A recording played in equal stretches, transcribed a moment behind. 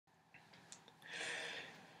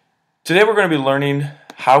Today we're going to be learning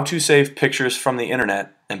how to save pictures from the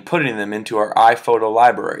internet and putting them into our iPhoto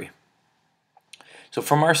library. So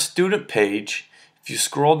from our student page, if you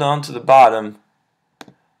scroll down to the bottom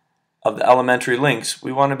of the elementary links,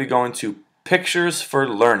 we want to be going to Pictures for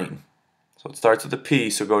Learning. So it starts with a P,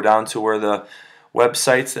 so go down to where the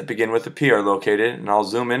websites that begin with a P are located, and I'll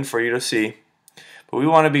zoom in for you to see. But we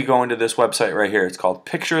want to be going to this website right here. It's called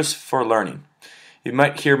Pictures for Learning. You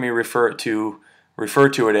might hear me refer to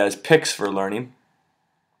it as Pics for Learning,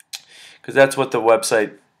 because that's what the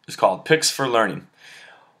website is called, Pics for Learning.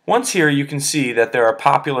 Once here, you can see that there are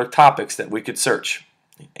popular topics that we could search: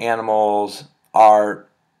 animals, art,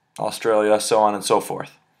 Australia, so on and so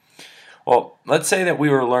forth. Well, let's say that we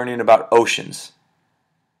were learning about oceans.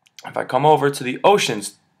 If I come over to the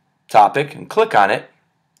oceans topic and click on it,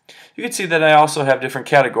 you can see that I also have different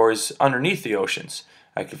categories underneath the oceans.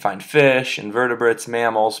 I can find fish, invertebrates,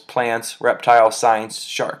 mammals, plants, reptiles, science,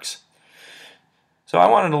 sharks. So I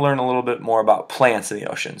wanted to learn a little bit more about plants in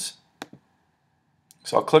the oceans.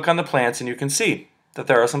 So I'll click on the plants and you can see that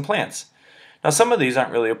there are some plants. Now some of these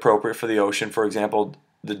aren't really appropriate for the ocean. For example,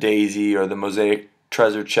 the daisy or the mosaic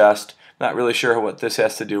treasure chest. Not really sure what this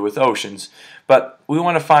has to do with oceans, but we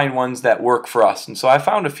want to find ones that work for us. And so I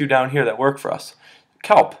found a few down here that work for us.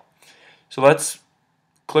 Kelp. So let's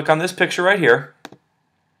click on this picture right here.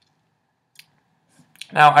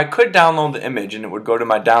 Now I could download the image and it would go to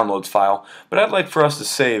my downloads file, but I'd like for us to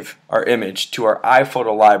save our image to our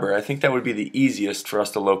iPhoto library. I think that would be the easiest for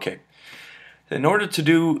us to locate. In order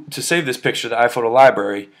to save this picture to the iPhoto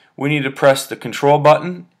library, we need to press the control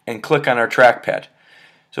button and click on our trackpad.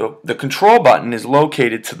 So the control button is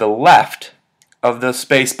located to the left of the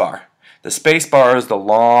space bar. The space bar is the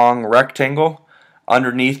long rectangle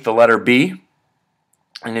underneath the letter B.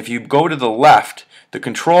 And if you go to the left, the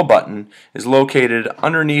control button is located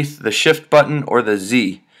underneath the shift button or the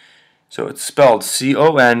Z. So it's spelled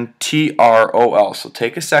C-O-N-T-R-O-L. So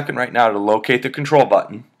take a second right now to locate the control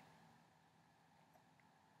button.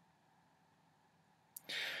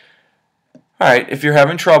 Alright, if you're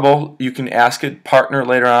having trouble, you can ask a partner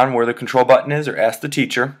later on where the control button is, or ask the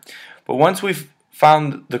teacher. But once we've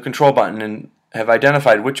found the control button and have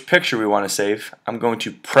identified which picture we want to save, I'm going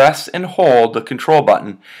to press and hold the control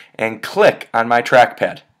button and click on my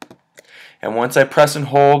trackpad. And once I press and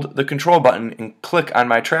hold the control button and click on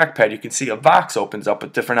my trackpad, you can see a box opens up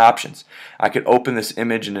with different options. I could open this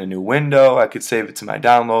image in a new window, I could save it to my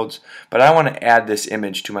downloads, but I want to add this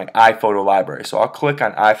image to my iPhoto library. So I'll click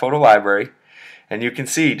on iPhoto library, and you can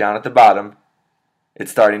see down at the bottom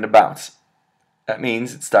it's starting to bounce. That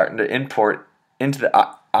means it's starting to import into the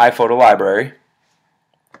iPhoto library.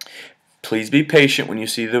 Please be patient when you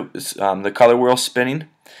see the color wheel spinning.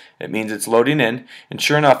 It means it's loading in, and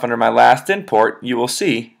sure enough, under my last import, you will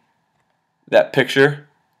see that picture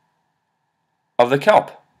of the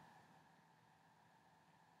kelp.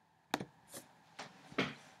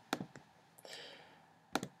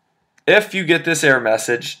 If you get this error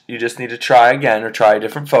message, you just need to try again or try a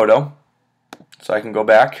different photo. So I can go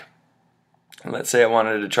back, and let's say I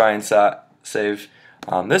wanted to try and save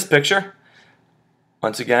this picture.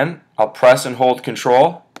 Once again, I'll press and hold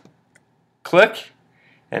control, click,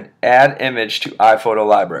 and add image to iPhoto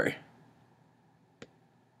library.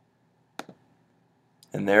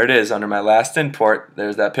 And there it is under my last import.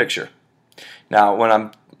 There's that picture. Now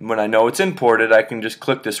when I know it's imported, I can just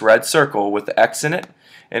click this red circle with the X in it,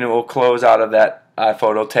 and it will close out of that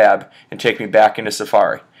iPhoto tab and take me back into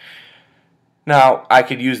Safari. Now I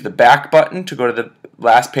could use the back button to go to the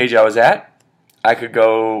last page I was at. I could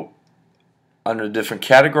go under different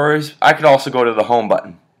categories. I could also go to the home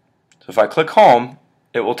button. So if I click home,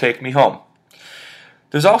 it will take me home.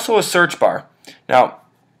 There's also a search bar. Now,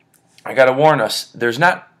 I gotta warn us, there's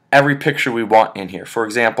not every picture we want in here. For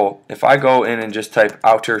example, if I go in and just type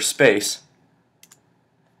outer space,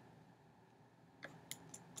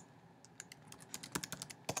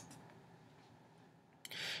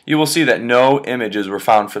 you will see that no images were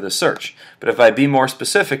found for the search. But if I be more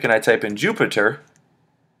specific and I type in Jupiter,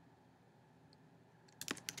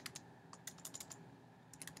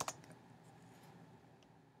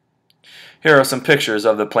 here are some pictures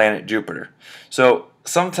of the planet Jupiter. So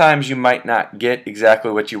sometimes you might not get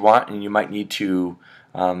exactly what you want, and you might need to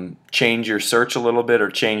change your search a little bit or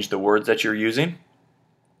change the words that you're using.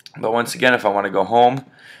 But once again, if I want to go home,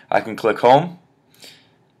 I can click home.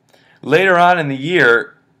 Later on in the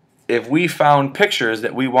year, if we found pictures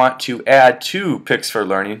that we want to add to Pics for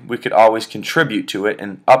Learning, we could always contribute to it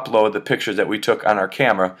and upload the pictures that we took on our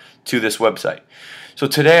camera to this website. So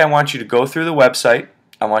today I want you to go through the website.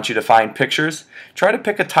 I want you to find pictures. Try to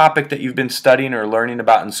pick a topic that you've been studying or learning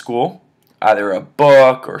about in school. either a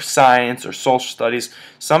book or science or social studies,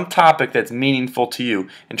 some topic that's meaningful to you,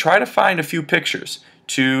 and try to find a few pictures,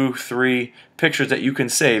 2, 3 pictures that you can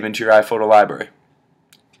save into your iPhoto library.